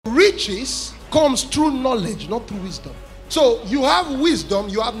riches comes through knowledge, not through wisdom. So you have wisdom,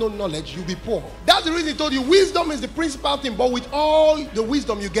 you have no knowledge, you'll be poor. That's the reason he told you wisdom is the principal thing. But with all the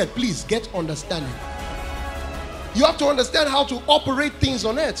wisdom you get, please get understanding. You have to understand how to operate things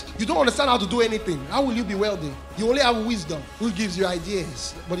on earth. You don't understand how to do anything. How will you be wealthy? You only have wisdom, who gives you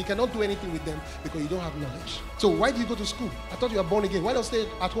ideas, but you cannot do anything with them because you don't have knowledge. So why do you go to school? I thought you were born again. Why don't you stay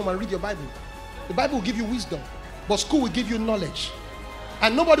at home and read your Bible? The Bible will give you wisdom, but school will give you knowledge.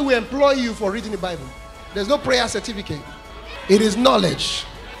 And nobody will employ you for reading the Bible. There's no prayer certificate. It is knowledge.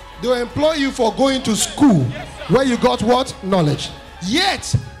 They will employ you for going to school where you got what? Knowledge.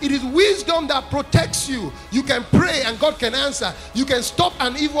 Yet, it is wisdom that protects you. You can pray and God can answer. You can stop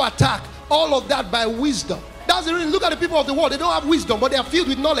an evil attack. All of that by wisdom. That's the reason. Look at the people of the world. They don't have wisdom, but they are filled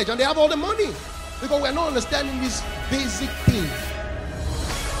with knowledge and they have all the money. Because we are not understanding this basic thing.